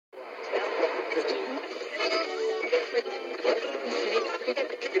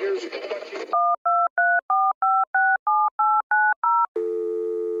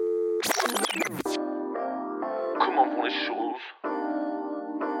Comment vont les choses?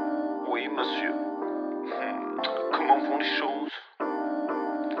 Oui, monsieur. Comment vont les choses?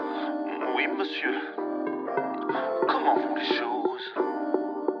 Oui, monsieur. Comment vont les choses?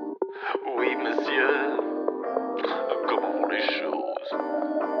 Oui, monsieur. Comment vont les choses?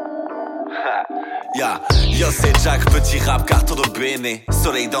 Yo c'est Jack, petit rap, carton de Bene.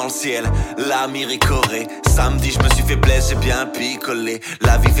 Soleil dans le ciel, la miricorée. Samedi je me suis fait blesser, j'ai bien picolé.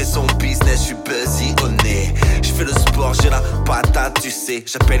 La vie fait son business, je suis busy au nez. Je fais le sport, j'ai la patate, tu sais.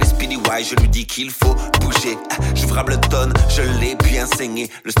 J'appelle Speedy White, je lui dis qu'il faut bouger. J'ouvrable le tonne, je l'ai bien saigné.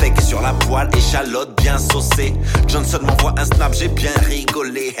 Le steak est sur la poêle, échalote bien saucée. Johnson m'envoie un snap, j'ai bien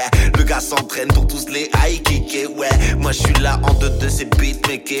rigolé. Le gars s'entraîne pour tous les high kicker. Ouais, moi je suis là en 2-2, c'est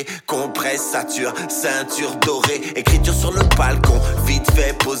beatmaker. Compressature, ceinture dorée. Écriture sur le balcon, vite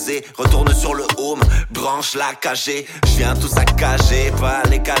fait poser. Retourne sur le home, branche la cagée. Je viens tout saccager, pas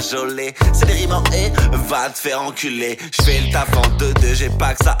les cajoler. C'est des rimes en et va te faire enculer. Je fais le taf en 2-2, j'ai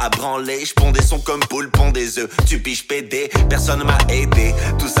pas que ça à branler. Je ponds des sons comme poule, pond des œufs. Tu piches PD, personne m'a aidé.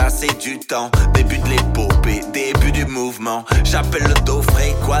 Tout ça c'est du temps, début de l'épopée, début du mouvement. J'appelle le dos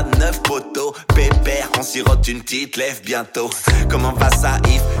frais, quoi de neuf poteau. Pépère, on sirote une petite lève bientôt. Comment va ça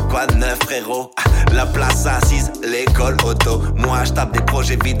Yves, quoi de neuf frérot? La place assise, l'école auto. Moi je tape des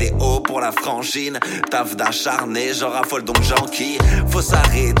projets vidéo pour la frangine. Taf d'acharné, j'en raffole donc j'enquille. Faut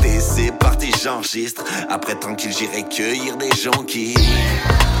s'arrêter, c'est parti j'enregistre. Après tranquille j'irai cueillir des jonquilles.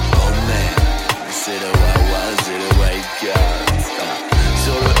 Oh man, c'est le wawa, c'est le white cat.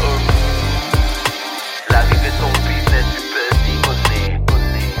 Sur le home, La vie fait son business, tu peux s'y connaître.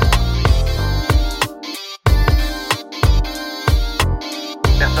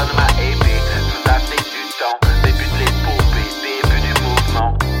 Personne m'a